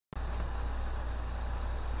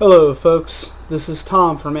Hello folks, this is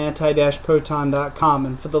Tom from anti-proton.com,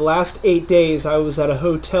 and for the last 8 days I was at a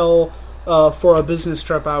hotel for a business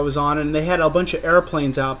trip I was on, and they had a bunch of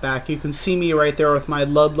airplanes out back. You can see me right there with my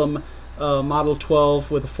Ludlum Model 12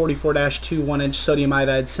 with a 44-2 1-inch sodium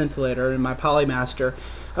iodide scintillator and my Polymaster.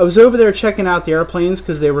 I was over there checking out the airplanes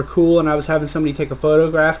because they were cool, and I was having somebody take a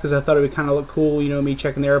photograph because I thought it would kind of look cool, you know, me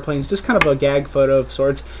checking the airplanes, just kind of a gag photo of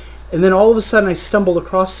sorts. And then all of a sudden I stumbled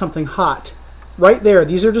across something hot. Right there,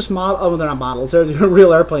 these are just they're not models, they're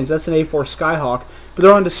real airplanes. That's an A4 Skyhawk, but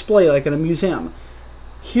they're on display like in a museum.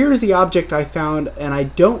 Here's the object I found, and I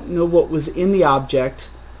don't know what was in the object,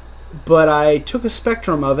 but I took a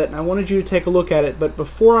spectrum of it, and I wanted you to take a look at it. But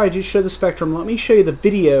before I just show the spectrum, let me show you the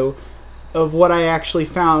video of what I actually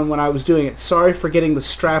found when I was doing it. Sorry for getting the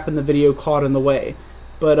strap in the video caught in the way.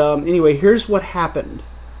 But anyway, here's what happened.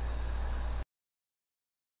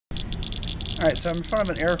 Alright, so I'm in front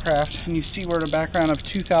of an aircraft, and you see we're at a background of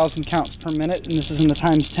 2,000 counts per minute, and this is in the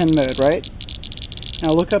times 10 mode, right?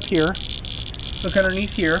 Now look up here. Look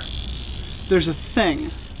underneath here. There's a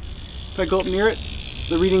thing. If I go up near it,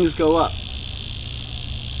 the readings go up.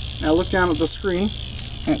 Now look down at the screen,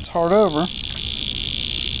 and it's hard over.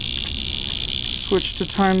 Switch to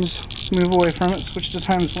times, let's move away from it, switch to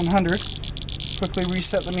times 100. Quickly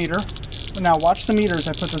reset the meter. But now watch the meter as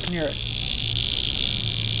I put this near it.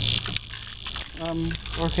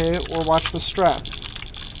 Okay, or watch the strap.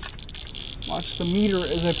 Watch the meter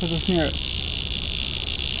as I put this near it.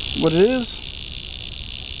 What it is,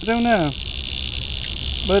 I don't know.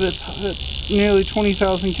 But it's at nearly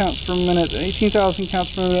 20,000 counts per minute, 18,000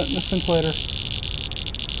 counts per minute in the scintillator.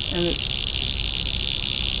 And it...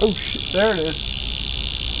 oh shit, there it is.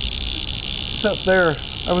 It's up there.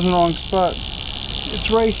 I was in the wrong spot.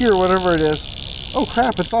 It's right here, whatever it is. Oh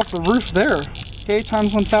crap, it's off the roof there. Okay,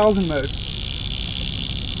 times 1,000 mode.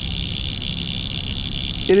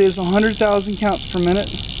 It is 100,000 counts per minute.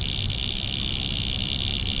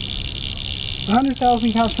 It's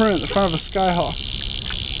 100,000 counts per minute in the front of a Skyhawk.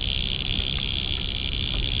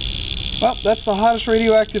 Well, that's the hottest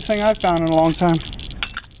radioactive thing I've found in a long time.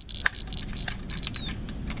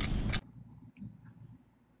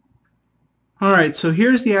 Alright, so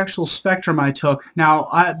here's the actual spectrum I took. Now,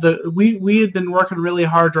 we had been working really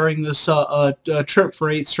hard during this trip for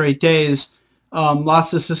 8 straight days.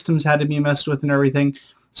 Lots of systems had to be messed with and everything.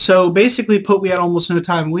 So basically we had almost no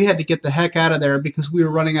time. We had to get the heck out of there because we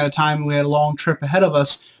were running out of time and we had a long trip ahead of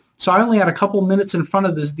us. So I only had a couple minutes in front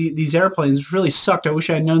of these airplanes. It really sucked. I wish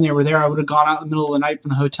I had known they were there. I would have gone out in the middle of the night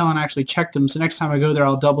from the hotel and actually checked them. So next time I go there,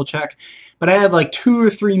 I'll double check. But I had like 2 or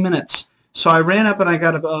 3 minutes. So I ran up and I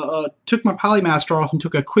got took my Polymaster off and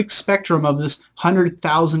took a quick spectrum of this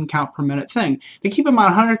 100,000 count per minute thing. To keep in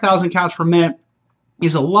mind, 100,000 counts per minute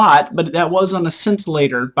is a lot, but that was on a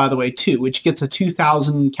scintillator, by the way, too, which gets a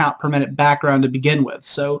 2,000 count per minute background to begin with.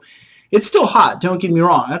 So it's still hot, don't get me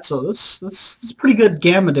wrong. That's a pretty good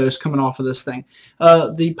gamma dose coming off of this thing.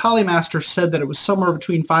 The Polymaster said that it was somewhere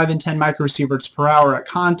between 5 and 10 microsieverts per hour at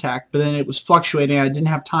contact, but then it was fluctuating. I didn't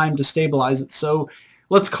have time to stabilize it, so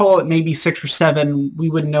let's call it maybe 6 or 7. We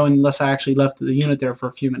wouldn't know unless I actually left the unit there for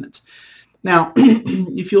a few minutes. Now,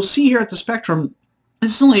 if you'll see here at the spectrum,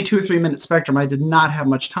 this is only a 2 or 3 minute spectrum. I did not have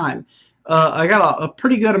much time. I got a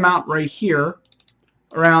pretty good amount right here,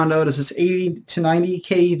 around, what is this, 80 to 90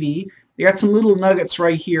 keV. You got some little nuggets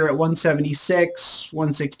right here at 176,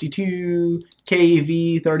 162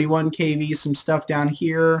 keV, 31 keV, some stuff down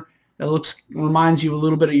here that reminds you a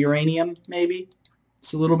little bit of uranium, maybe.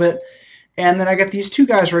 It's a little bit. And then I got these 2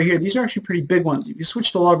 guys right here. These are actually pretty big ones. If you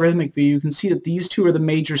switch to logarithmic view, you can see that these 2 are the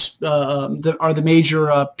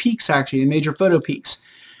major peaks, actually, the major photo peaks.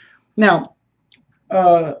 Now,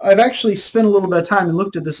 I've actually spent a little bit of time and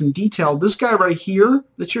looked at this in detail. This guy right here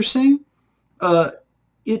that you're seeing,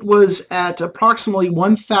 it was at approximately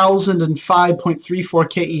 1,005.34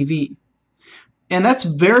 keV. And that's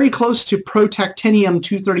very close to Protactinium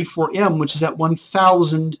 234M, which is at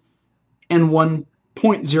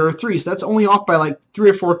 1,001.03. So that's only off by like 3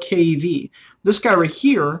 or 4 keV. This guy right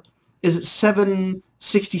here is at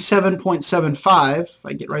 767.75. If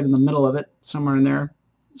I get right in the middle of it, somewhere in there,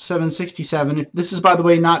 767. If this is, by the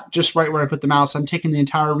way, not just right where I put the mouse. I'm taking the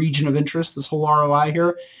entire region of interest, this whole ROI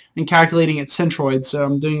here, and calculating its centroid. So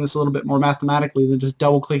I'm doing this a little bit more mathematically than just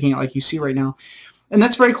double-clicking it like you see right now. And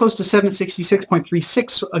that's very close to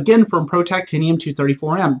 766.36, again, from Protactinium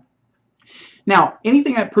 234M. Now,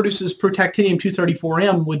 anything that produces Protactinium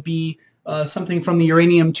 234M would be something from the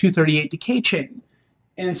uranium-238 decay chain.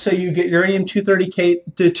 And so you get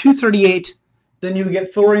uranium-238 then you would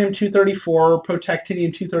get thorium-234,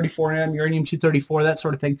 protactinium-234M, uranium-234, that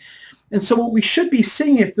sort of thing. And so what we should be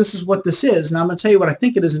seeing, if this is what this is, and I'm going to tell you what I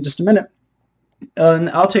think it is in just a minute, and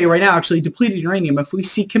I'll tell you right now, actually, depleted uranium, if we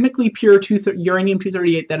see chemically pure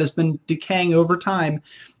uranium-238 that has been decaying over time,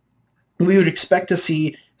 we would expect to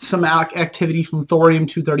see some activity from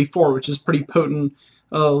thorium-234, which is pretty potent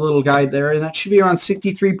little guy there, and that should be around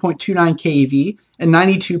 63.29 keV and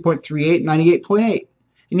 92.38, 98.8.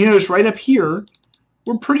 And you notice right up here,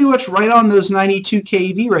 we're pretty much right on those 92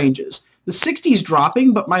 keV ranges. The 60 is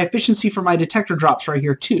dropping, but my efficiency for my detector drops right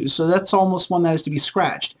here too, so that's almost one that has to be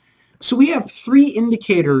scratched. So we have 3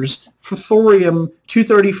 indicators for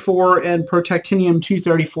thorium-234 and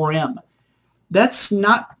protactinium-234M. That's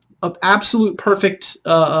not an absolute perfect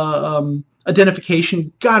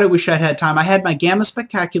identification. God, I wish I'd had time. I had my gamma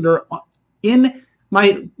spectacular in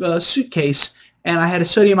my suitcase, and I had a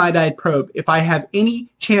sodium iodide probe. If I have any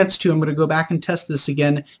chance to, I'm going to go back and test this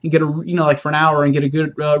again and get a, like for an hour and get a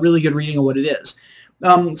good, really good reading of what it is.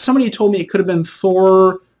 Somebody told me it could have been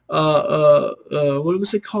Thor. What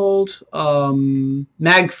was it called?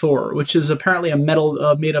 Magthor, which is apparently a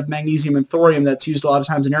metal made of magnesium and thorium that's used a lot of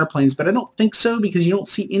times in airplanes, but I don't think so because you don't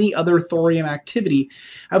see any other thorium activity.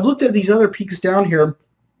 I've looked at these other peaks down here,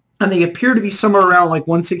 and they appear to be somewhere around like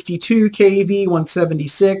 162 keV,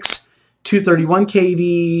 176, 231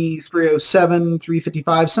 keV, 307,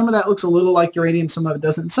 355. Some of that looks a little like uranium, some of it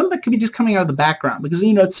doesn't. Some of it could be just coming out of the background because,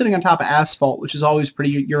 it's sitting on top of asphalt, which is always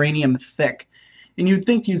pretty uranium thick. And you'd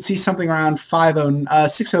think you'd see something around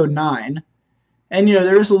 609. And,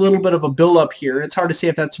 there is a little bit of a buildup here. It's hard to say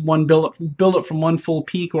if that's one buildup from one full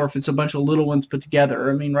peak or if it's a bunch of little ones put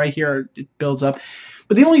together. I mean, right here it builds up.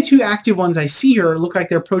 But the only 2 active ones I see here look like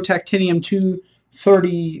they're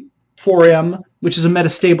protactinium-234M, which is a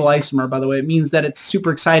metastable isomer, by the way. It means that it's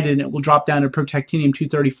super excited and it will drop down to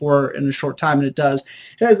protactinium-234 in a short time, and it does.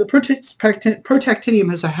 The protactinium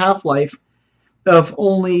has a half-life of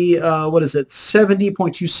only,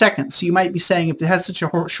 70.2 seconds. So you might be saying, if it has such a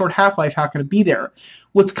short half-life, how can it be there?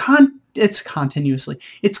 Well, it's continuously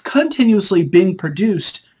being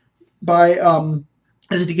produced by,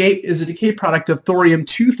 as a decay product of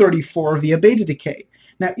thorium-234 via beta decay.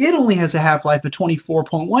 Now, it only has a half-life of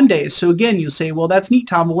 24.1 days. So again, you'll say, well, that's neat,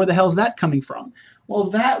 Tom, but where the hell is that coming from? Well,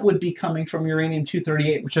 that would be coming from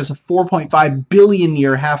uranium-238, which has a 4.5 billion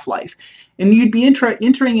year half-life. And you'd be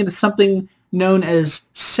entering into something known as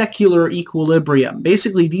secular equilibrium.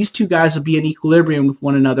 Basically, these 2 guys will be in equilibrium with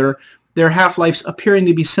one another, their half-lives appearing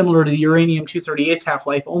to be similar to the uranium-238's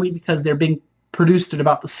half-life only because they're being produced at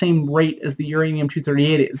about the same rate as the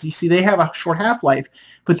uranium-238 is. You see, they have a short half-life,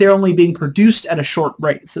 but they're only being produced at a short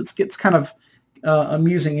rate. So it gets kind of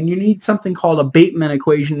amusing. And you need something called a Bateman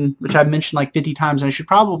equation, which I've mentioned like 50 times, and I should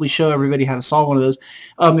probably show everybody how to solve one of those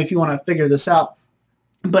if you want to figure this out.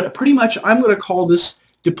 But pretty much, I'm going to call this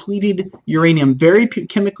depleted uranium, very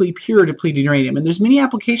chemically pure depleted uranium. And there's many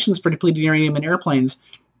applications for depleted uranium in airplanes.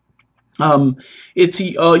 It's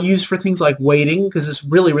used for things like weighting because it's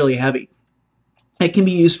really, really heavy. It can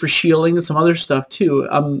be used for shielding and some other stuff too.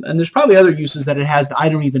 And there's probably other uses that it has that I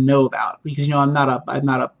don't even know about because I'm not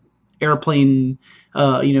a airplane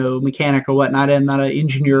mechanic or whatnot. I'm not an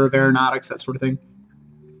engineer of aeronautics, that sort of thing.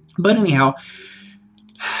 But anyhow,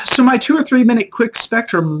 so my 2 or 3 minute quick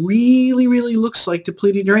spectrum really, really looks like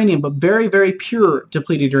depleted uranium, but very, very pure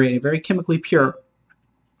depleted uranium, very chemically pure.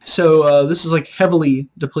 So this is like heavily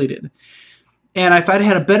depleted. And if I'd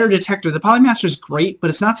had a better detector, the Polymaster is great, but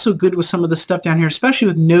it's not so good with some of the stuff down here, especially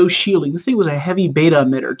with no shielding. This thing was a heavy beta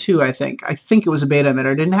emitter too, I think. I think it was a beta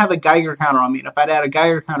emitter. It didn't have a Geiger counter on me, and if I'd had a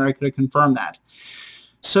Geiger counter, I could have confirmed that.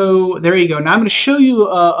 So there you go. Now I'm going to show you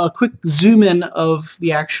a quick zoom in of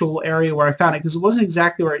the actual area where I found it because it wasn't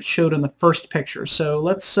exactly where it showed in the first picture. So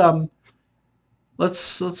let's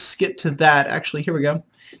get to that. Actually, here we go.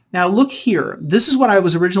 Now look here. This is what I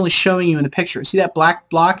was originally showing you in the picture. See that black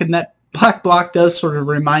block? And that black block does sort of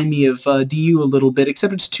remind me of DU a little bit,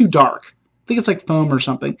 except it's too dark. I think it's like foam or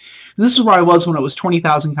something. This is where I was when it was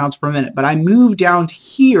 20,000 counts per minute. But I moved down to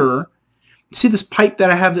here. See this pipe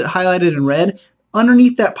that I have highlighted in red?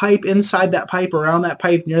 Underneath that pipe, inside that pipe, around that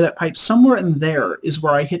pipe, near that pipe, somewhere in there is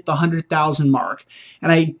where I hit the 100,000 mark.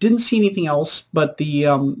 And I didn't see anything else, but the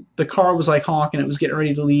car was like honking. It was getting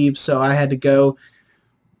ready to leave, so I had to go.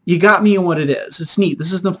 You got me on what it is. It's neat.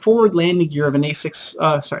 This is the forward landing gear of an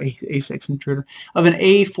A6 intruder, of an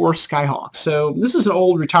A4 Skyhawk. So this is an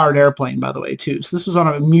old retired airplane, by the way, too. So this was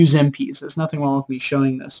on a Muse piece. There's nothing wrong with me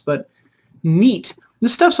showing this, but neat.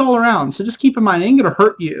 This stuff's all around, so just keep in mind, it ain't going to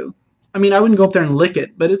hurt you. I mean, I wouldn't go up there and lick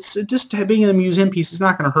it, but it's just being in a museum piece. It's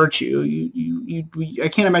not going to hurt you. I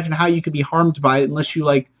can't imagine how you could be harmed by it unless you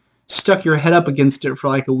like stuck your head up against it for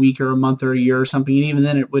like a week or a month or a year or something, and even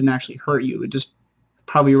then it wouldn't actually hurt you. It just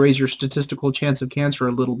probably raise your statistical chance of cancer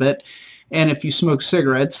a little bit. And if you smoke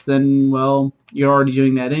cigarettes, then, well, you're already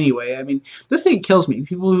doing that anyway. I mean, this thing kills me.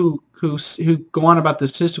 People who go on about the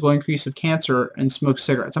statistical increase of cancer and smoke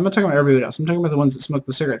cigarettes. I'm not talking about everybody else. I'm talking about the ones that smoke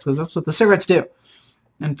the cigarettes, because that's what the cigarettes do.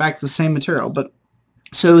 In fact, it's the same material. But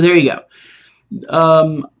so there you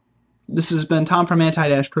go. This has been Tom from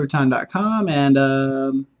anti-proton.com, and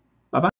bye-bye.